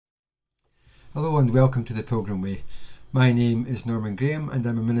Hello and welcome to the Pilgrim Way. My name is Norman Graham and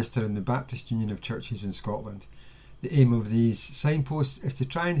I'm a minister in the Baptist Union of Churches in Scotland. The aim of these signposts is to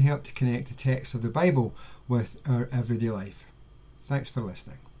try and help to connect the text of the Bible with our everyday life. Thanks for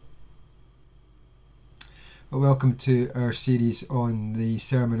listening. Well, welcome to our series on the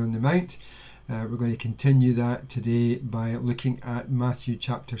Sermon on the Mount. We're going to continue that today by looking at Matthew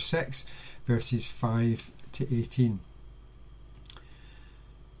chapter 6 verses 5 to 18.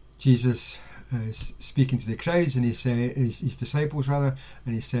 Jesus is speaking to the crowds and his disciples and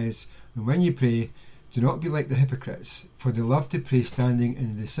he says, "And when you pray, do not be like the hypocrites, for they love to pray standing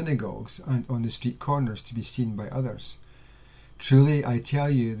in the synagogues and on the street corners to be seen by others. Truly I tell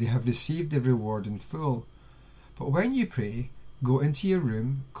you, they have received their reward in full. But when you pray, go into your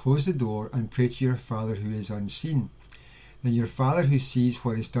room, close the door and pray to your Father who is unseen. Then your Father who sees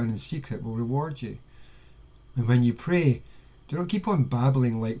what is done in secret will reward you. And when you pray, do not keep on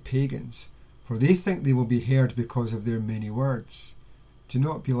babbling like pagans, for they think they will be heard because of their many words. Do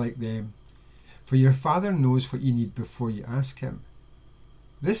not be like them, for your Father knows what you need before you ask him.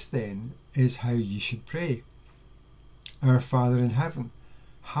 This then is how you should pray. Our Father in heaven,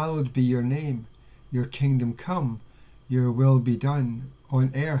 hallowed be your name. Your kingdom come, your will be done,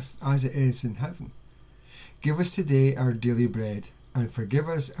 on earth as it is in heaven. Give us today our daily bread, and forgive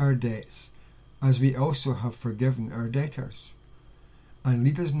us our debts, as we also have forgiven our debtors. And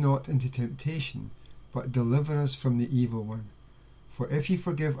lead us not into temptation, but deliver us from the evil one. For if you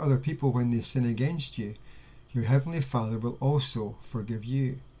forgive other people when they sin against you, your heavenly Father will also forgive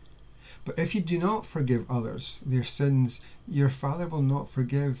you. But if you do not forgive others their sins, your Father will not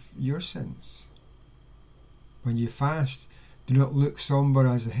forgive your sins. When you fast, do not look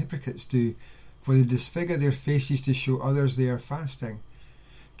sombre as the hypocrites do, for they disfigure their faces to show others they are fasting.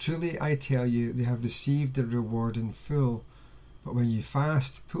 Truly I tell you, they have received their reward in full. But when you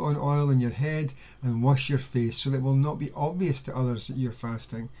fast, put on oil on your head and wash your face, so that it will not be obvious to others that you're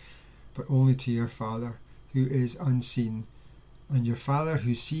fasting, but only to your Father who is unseen. And your Father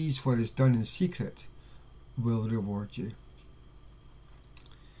who sees what is done in secret will reward you."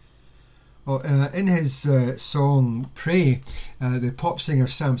 Well, in his song Pray, the pop singer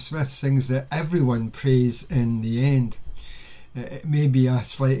Sam Smith sings that everyone prays in the end. It may be a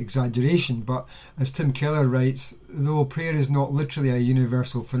slight exaggeration, but as Tim Keller writes, though prayer is not literally a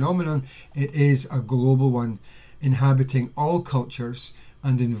universal phenomenon, it is a global one, inhabiting all cultures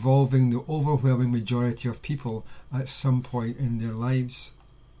and involving the overwhelming majority of people at some point in their lives.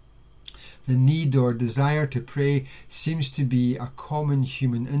 The need or desire to pray seems to be a common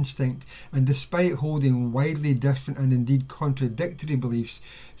human instinct, and despite holding widely different and indeed contradictory beliefs,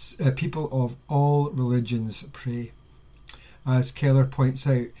 people of all religions pray. As Keller points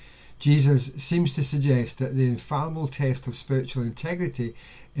out, Jesus seems to suggest that the infallible test of spiritual integrity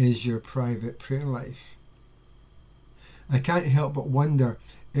is your private prayer life. I can't help but wonder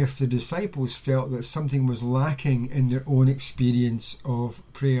if the disciples felt that something was lacking in their own experience of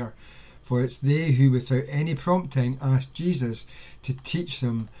prayer, for it's they who, without any prompting, asked Jesus to teach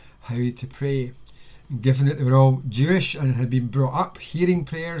them how to pray. And given that they were all Jewish and had been brought up hearing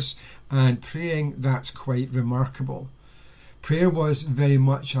prayers and praying, that's quite remarkable. Prayer was very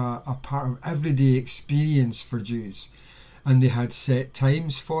much a part of everyday experience for Jews, and they had set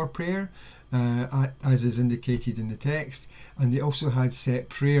times for prayer, as is indicated in the text, and they also had set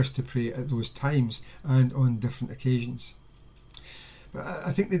prayers to pray at those times and on different occasions. But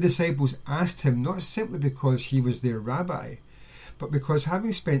I think the disciples asked him not simply because he was their rabbi, but because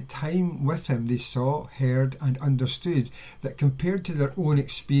having spent time with him, they saw, heard and understood that compared to their own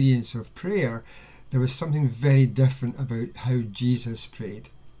experience of prayer, there was something very different about how Jesus prayed.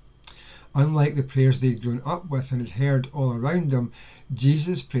 Unlike the prayers they'd grown up with and had heard all around them,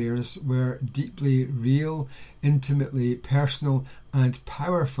 Jesus' prayers were deeply real, intimately personal and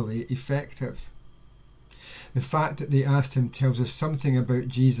powerfully effective. The fact that they asked him tells us something about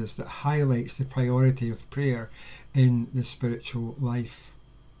Jesus that highlights the priority of prayer in the spiritual life.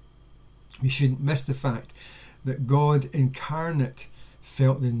 We shouldn't miss the fact that God incarnate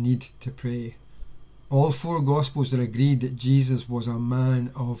felt the need to pray. All four Gospels are agreed that Jesus was a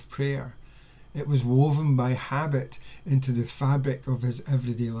man of prayer. It was woven by habit into the fabric of his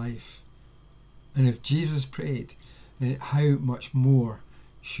everyday life. And if Jesus prayed, then how much more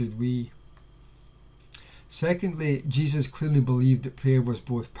should we? Secondly, Jesus clearly believed that prayer was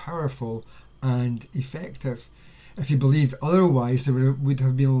both powerful and effective. If he believed otherwise, there would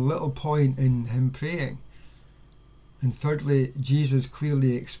have been little point in him praying. And thirdly, Jesus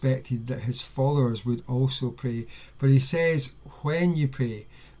clearly expected that his followers would also pray, for he says, when you pray,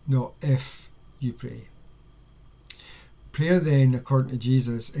 not if you pray. Prayer then, according to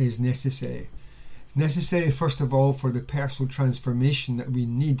Jesus, is necessary. It's necessary, first of all, for the personal transformation that we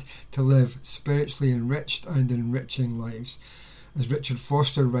need to live spiritually enriched and enriching lives. As Richard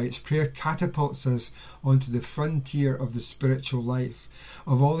Foster writes, prayer catapults us onto the frontier of the spiritual life.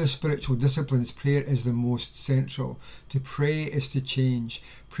 Of all the spiritual disciplines, prayer is the most central. To pray is to change.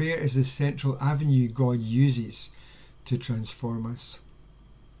 Prayer is the central avenue God uses to transform us.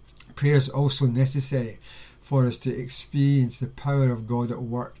 Prayer is also necessary for us to experience the power of God at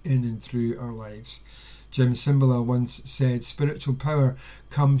work in and through our lives. Jim Cymbala once said, spiritual power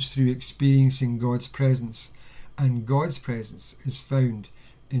comes through experiencing God's presence, and God's presence is found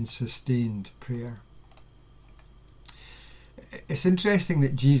in sustained prayer. It's interesting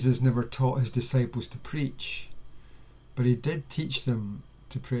that Jesus never taught his disciples to preach, but he did teach them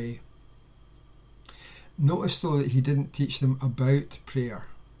to pray. Notice though that he didn't teach them about prayer.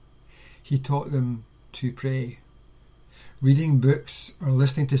 He taught them to pray. Reading books or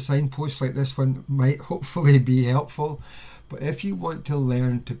listening to signposts like this one might hopefully be helpful, but if you want to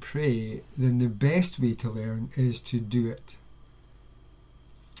learn to pray, then the best way to learn is to do it.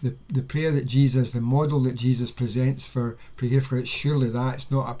 The prayer that Jesus, the model that Jesus presents for prayer, for it's surely that.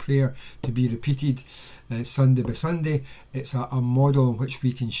 It's not a prayer to be repeated Sunday by Sunday. It's a model in which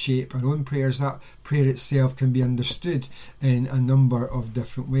we can shape our own prayers. That prayer itself can be understood in a number of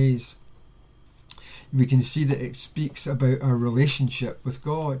different ways. We can see that it speaks about our relationship with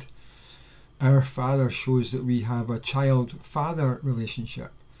God. Our Father shows that we have a child-father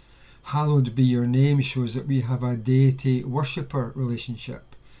relationship. Hallowed be your name shows that we have a deity worshipper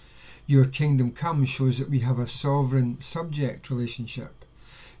relationship. Your kingdom come shows that we have a sovereign subject relationship.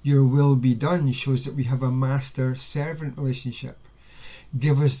 Your will be done shows that we have a master-servant relationship.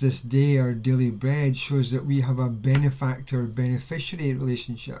 Give us this day our daily bread shows that we have a benefactor-beneficiary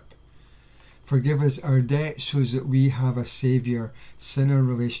relationship. Forgive us our debt shows that we have a saviour-sinner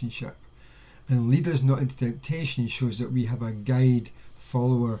relationship. And lead us not into temptation shows that we have a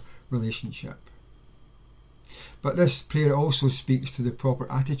guide-follower relationship. But this prayer also speaks to the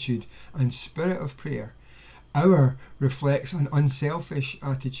proper attitude and spirit of prayer. Our reflects an unselfish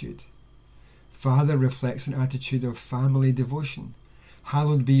attitude. Father reflects an attitude of family devotion.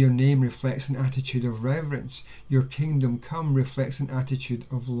 Hallowed be your name reflects an attitude of reverence. Your kingdom come reflects an attitude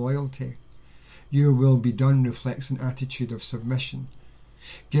of loyalty. Your will be done reflects an attitude of submission.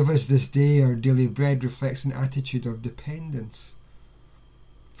 Give us this day our daily bread reflects an attitude of dependence.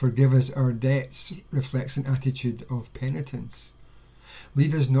 Forgive us our debts reflects an attitude of penitence.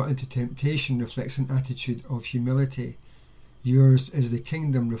 Lead us not into temptation reflects an attitude of humility. Yours is the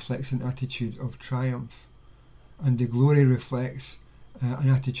kingdom reflects an attitude of triumph. And the glory reflects an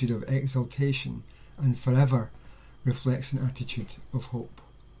attitude of exaltation. And forever reflects an attitude of hope.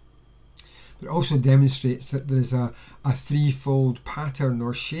 It also demonstrates that there is a threefold pattern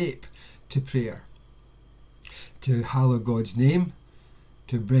or shape to prayer. To hallow God's name,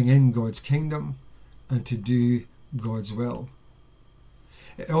 to bring in God's kingdom, and to do God's will.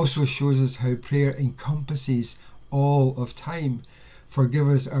 It also shows us how prayer encompasses all of time. Forgive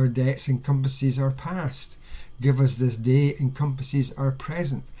us our debts encompasses our past. Give us this day encompasses our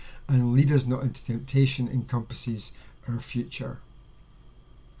present. And lead us not into temptation encompasses our future.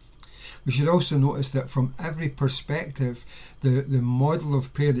 We should also notice that from every perspective, the model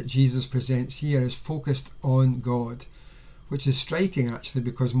of prayer that Jesus presents here is focused on God, which is striking actually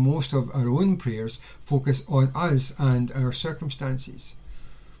because most of our own prayers focus on us and our circumstances.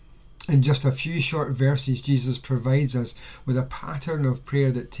 In just a few short verses, Jesus provides us with a pattern of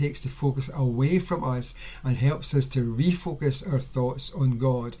prayer that takes the focus away from us and helps us to refocus our thoughts on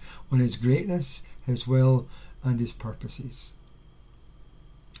God, on His greatness, His will, and His purposes.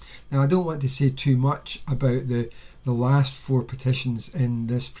 Now, I don't want to say too much about the last four petitions in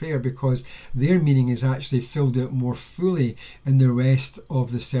this prayer because their meaning is actually filled out more fully in the rest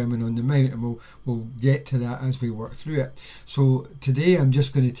of the Sermon on the Mount, and we'll get to that as we work through it. So today I'm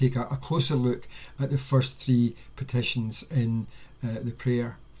just going to take a closer look at the first three petitions in the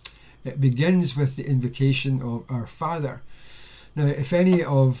prayer. It begins with the invocation of our Father. Now, if any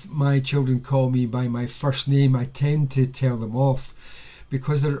of my children call me by my first name, I tend to tell them off,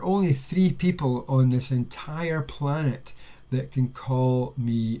 because there are only 3 people on this entire planet that can call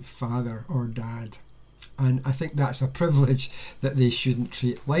me father or dad. And I think that's a privilege that they shouldn't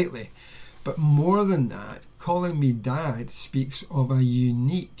treat lightly. But more than that, calling me dad speaks of a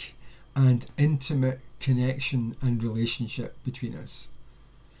unique and intimate connection and relationship between us.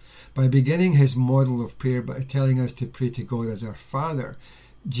 By beginning his model of prayer by telling us to pray to God as our Father,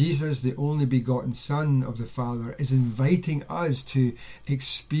 Jesus, the only begotten Son of the Father, is inviting us to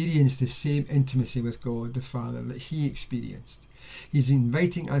experience the same intimacy with God the Father that he experienced. He's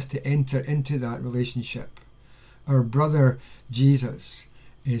inviting us to enter into that relationship. Our brother Jesus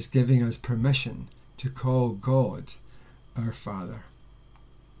is giving us permission to call God our Father.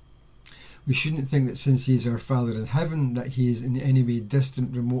 We shouldn't think that since he is our Father in heaven that he is in any way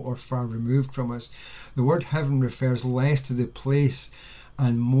distant, remote or far removed from us. The word heaven refers less to the place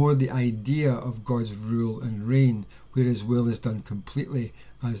and more the idea of God's rule and reign, where his will is done completely,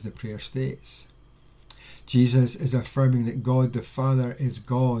 as the prayer states. Jesus is affirming that God the Father is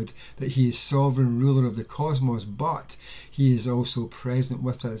God, that he is sovereign ruler of the cosmos, but he is also present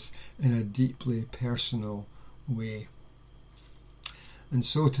with us in a deeply personal way. And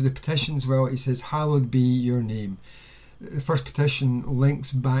so to the petitions, well, he says, hallowed be your name. The first petition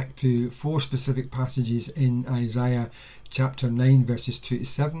links back to 4 specific passages in Isaiah chapter 9 verses 2 to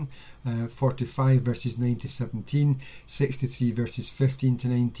 7, 45 verses 9 to 17, 63 verses 15 to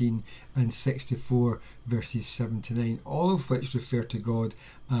 19 and 64 verses 7 to 9, all of which refer to God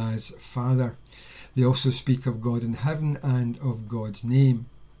as Father. They also speak of God in heaven and of God's name.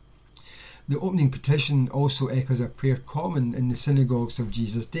 The opening petition also echoes a prayer common in the synagogues of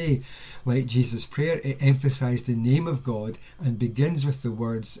Jesus' day. Like Jesus' prayer, it emphasised the name of God and begins with the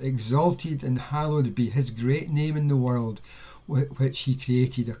words, exalted and hallowed be his great name in the world, which he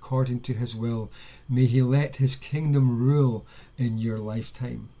created according to his will. May he let his kingdom rule in your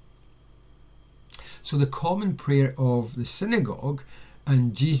lifetime. So the common prayer of the synagogue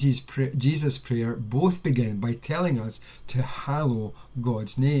and Jesus' prayer both begin by telling us to hallow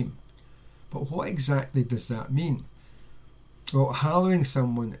God's name. But what exactly does that mean? Well, hallowing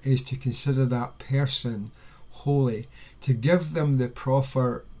someone is to consider that person holy, to give them the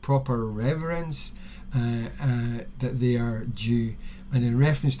proper reverence that they are due. And in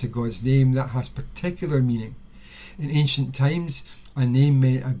reference to God's name, that has particular meaning. In ancient times, a name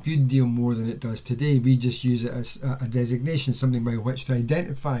meant a good deal more than it does today. We just use it as a designation, something by which to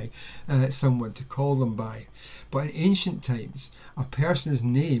identify someone, to call them by. But in ancient times, a person's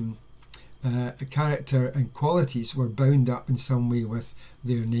name, character and qualities were bound up in some way with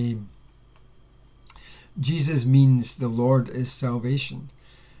their name. Jesus means the Lord is salvation.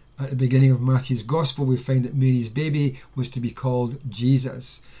 At the beginning of Matthew's Gospel, we find that Mary's baby was to be called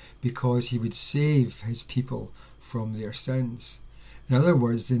Jesus because he would save his people from their sins. In other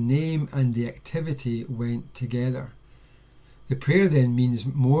words, the name and the activity went together. The prayer then means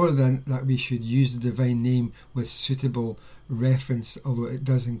more than that we should use the divine name with suitable reference, although it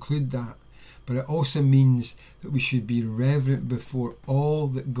does include that. But it also means that we should be reverent before all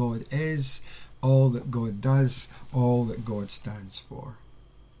that God is, all that God does, all that God stands for.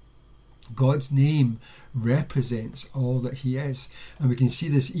 God's name represents all that he is. And we can see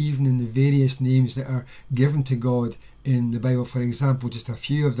this even in the various names that are given to God in the Bible. For example, just a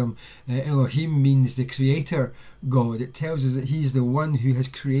few of them. Elohim means the creator God. It tells us that he's the one who has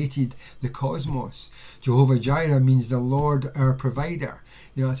created the cosmos. Jehovah Jireh means the Lord our provider.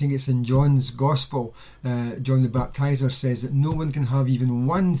 I think it's in John's Gospel, John the Baptizer says that no one can have even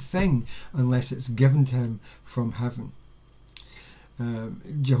one thing unless it's given to him from heaven.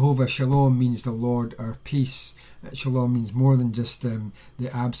 Jehovah Shalom means the Lord our peace. Shalom means more than just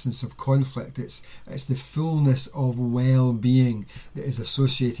the absence of conflict. It's the fullness of well-being that is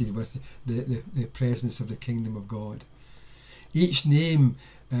associated with the presence of the kingdom of God. Each name,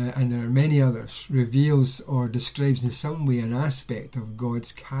 and there are many others, reveals or describes in some way an aspect of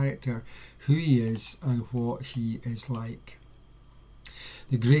God's character, who he is and what he is like.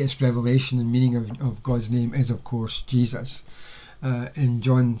 The greatest revelation and meaning of God's name is, of course, Jesus. In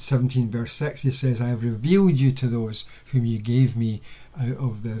John 17 verse 6 he says, I have revealed you to those whom you gave me out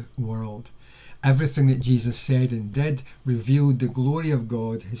of the world. Everything that Jesus said and did revealed the glory of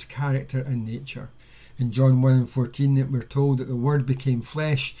God, his character and nature. In John 1:14 we're told that the Word became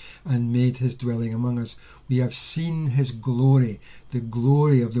flesh and made his dwelling among us. We have seen his glory, the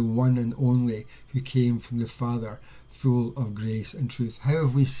glory of the one and only who came from the Father, full of grace and truth. How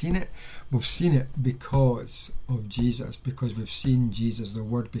have we seen it? We've seen it because of Jesus, because we've seen Jesus. The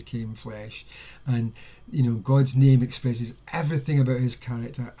Word became flesh. And God's name expresses everything about his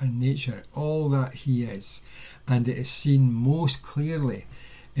character and nature, all that he is. And it is seen most clearly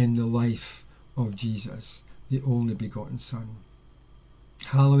in the life of Jesus, the only begotten Son.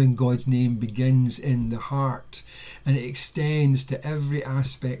 Hallowing God's name begins in the heart, and it extends to every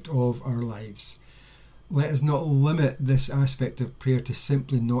aspect of our lives. Let us not limit this aspect of prayer to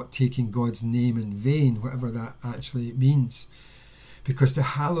simply not taking God's name in vain, whatever that actually means. Because to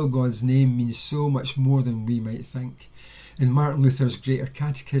hallow God's name means so much more than we might think. In Martin Luther's Greater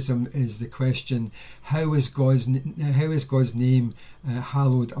Catechism is the question, how is God's name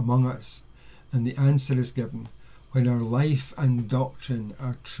hallowed among us? And the answer is given, when our life and doctrine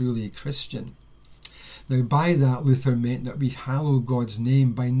are truly Christian. Now, by that, Luther meant that we hallow God's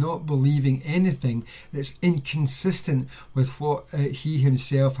name by not believing anything that's inconsistent with what he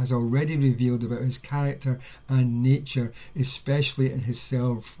himself has already revealed about his character and nature, especially in his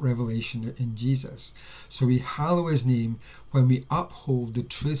self-revelation in Jesus. So we hallow his name when we uphold the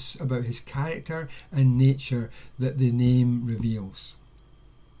truths about his character and nature that the name reveals.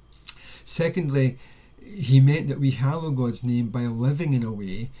 Secondly, he meant that we hallow God's name by living in a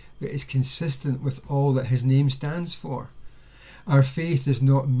way that is consistent with all that his name stands for. Our faith is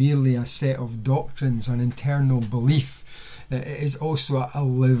not merely a set of doctrines, an internal belief. It is also a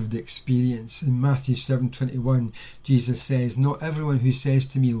lived experience. In Matthew 7:21, Jesus says, "Not everyone who says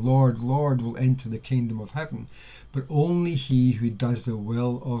to me, 'Lord, Lord,' will enter the kingdom of heaven, but only he who does the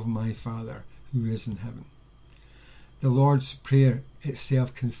will of my Father who is in heaven." The Lord's Prayer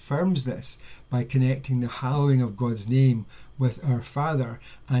itself confirms this by connecting the hallowing of God's name with our Father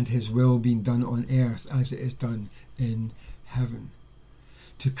and his will being done on earth as it is done in heaven.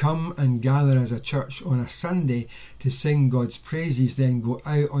 To come and gather as a church on a Sunday to sing God's praises, then go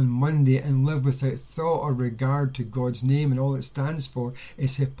out on Monday and live without thought or regard to God's name and all it stands for,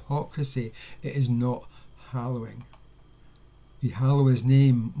 is hypocrisy. It is not hallowing. We hallow his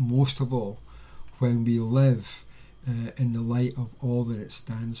name most of all when we live in the light of all that it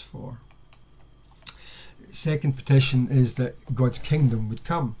stands for. Second petition is that God's kingdom would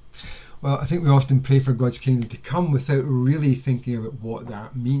come. Well, I think we often pray for God's kingdom to come without really thinking about what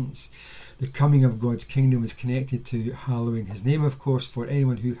that means. The coming of God's kingdom is connected to hallowing his name, of course, for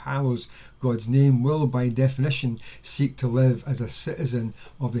anyone who hallows God's name will, by definition, seek to live as a citizen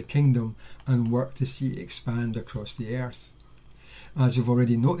of the kingdom and work to see it expand across the earth. As you've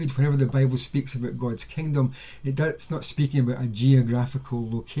already noted, whenever the Bible speaks about God's kingdom, it's not speaking about a geographical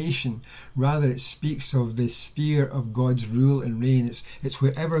location. Rather, it speaks of the sphere of God's rule and reign. It's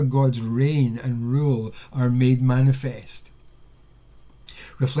wherever God's reign and rule are made manifest.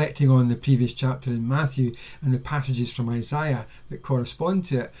 Reflecting on the previous chapter in Matthew and the passages from Isaiah that correspond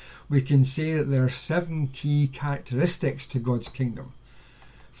to it, we can say that there are 7 key characteristics to God's kingdom.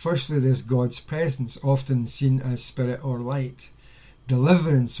 Firstly, there's God's presence, often seen as spirit or light.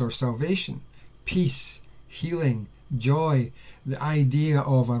 Deliverance or salvation, peace, healing, joy, the idea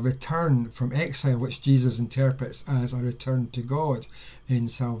of a return from exile, which Jesus interprets as a return to God in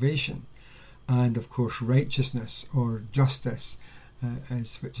salvation, and of course righteousness or justice,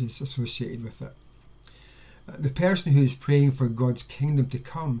 which is associated with it. The person who is praying for God's kingdom to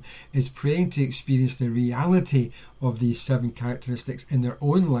come is praying to experience the reality of these 7 characteristics in their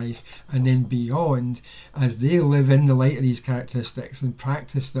own life and then beyond, as they live in the light of these characteristics and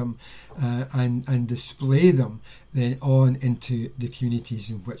practice them and display them then on into the communities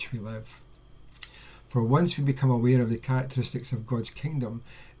in which we live. For once we become aware of the characteristics of God's kingdom,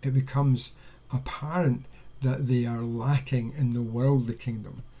 it becomes apparent that they are lacking in the worldly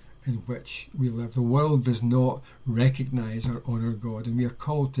kingdom in which we live. The world does not recognise or honour God, and we are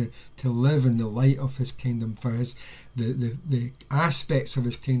called to live in the light of his kingdom, for the aspects of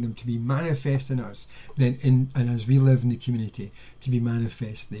his kingdom to be manifest in us, and as we live in the community, to be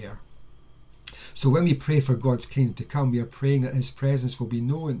manifest there. So when we pray for God's kingdom to come, we are praying that his presence will be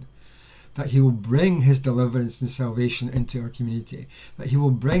known, that he will bring his deliverance and salvation into our community, that he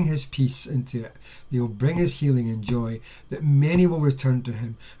will bring his peace into it, he will bring his healing and joy, that many will return to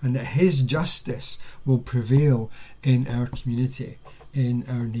him, and that his justice will prevail in our community, in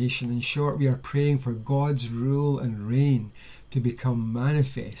our nation. In short, we are praying for God's rule and reign to become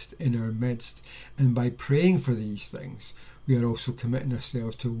manifest in our midst, and by praying for these things, we are also committing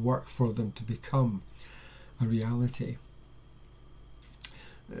ourselves to work for them to become a reality.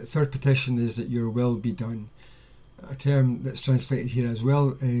 Third petition is that your will be done. A term that's translated here as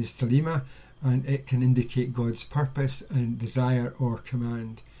well is thelema, and it can indicate God's purpose and desire or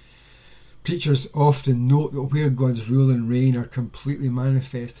command. Preachers often note that where God's rule and reign are completely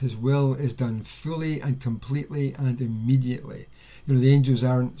manifest, his will is done fully and completely and immediately. The angels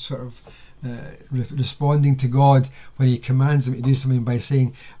aren't sort of responding to God when he commands them to do something by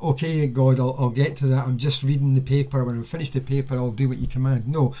saying, "Okay, God, I'll get to that. I'm just reading the paper. When I'm finished the paper, I'll do what you command."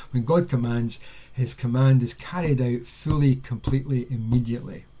 No, when God commands, his command is carried out fully, completely,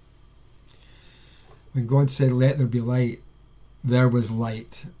 immediately. When God said, "Let there be light," there was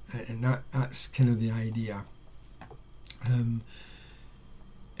light, and that's kind of the idea.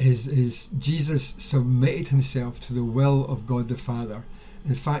 Jesus submitted himself to the will of God the Father.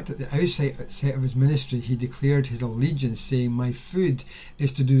 In fact, at the outset of his ministry, he declared his allegiance, saying, "My food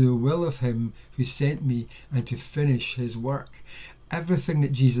is to do the will of him who sent me and to finish his work." everything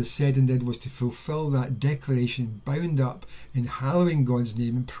that Jesus said and did was to fulfill that declaration, bound up in hallowing God's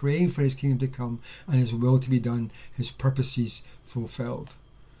name and praying for his kingdom to come and his will to be done, his purposes fulfilled.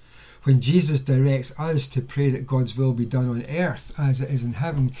 When Jesus directs us to pray that God's will be done on earth as it is in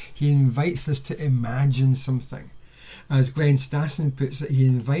heaven, he invites us to imagine something. As Glenn Stassen puts it, he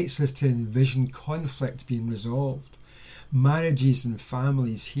invites us to envision conflict being resolved, marriages and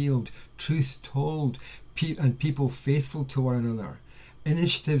families healed, truth told, and people faithful to one another,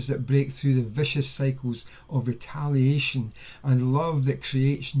 initiatives that break through the vicious cycles of retaliation, and love that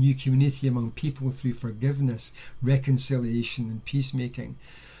creates new community among people through forgiveness, reconciliation and peacemaking.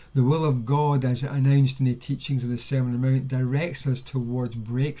 The will of God, as it announced in the teachings of the Sermon on the Mount, directs us towards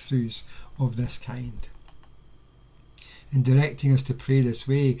breakthroughs of this kind. In directing us to pray this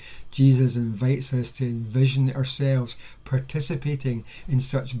way, Jesus invites us to envision ourselves participating in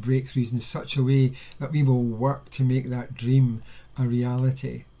such breakthroughs in such a way that we will work to make that dream a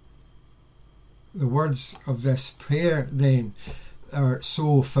reality. The words of this prayer, then, are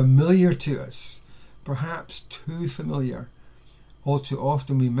so familiar to us, perhaps too familiar. All too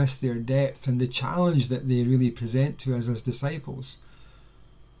often we miss their depth and the challenge that they really present to us as disciples,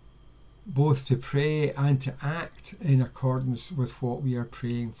 both to pray and to act in accordance with what we are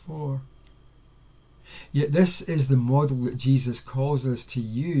praying for. Yet this is the model that Jesus calls us to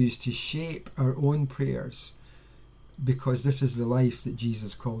use to shape our own prayers, because this is the life that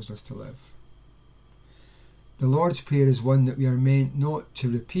Jesus calls us to live. The Lord's Prayer is one that we are meant not to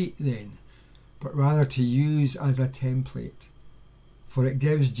repeat then, but rather to use as a template, for it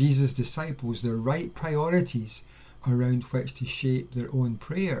gives Jesus' disciples the right priorities around which to shape their own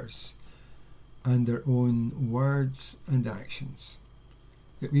prayers and their own words and actions.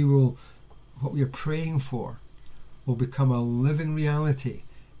 That what we are praying for will become a living reality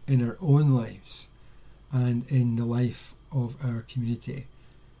in our own lives and in the life of our community.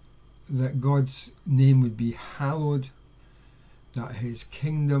 That God's name would be hallowed, that his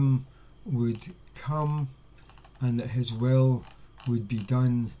kingdom would come, and that his will would be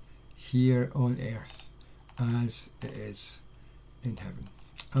done here on earth as it is in heaven.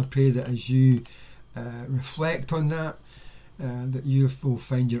 I pray that as you reflect on that, that you will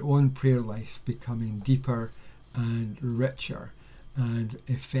find your own prayer life becoming deeper and richer and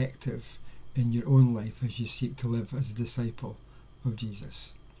effective in your own life as you seek to live as a disciple of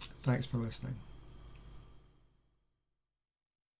Jesus. Thanks for listening.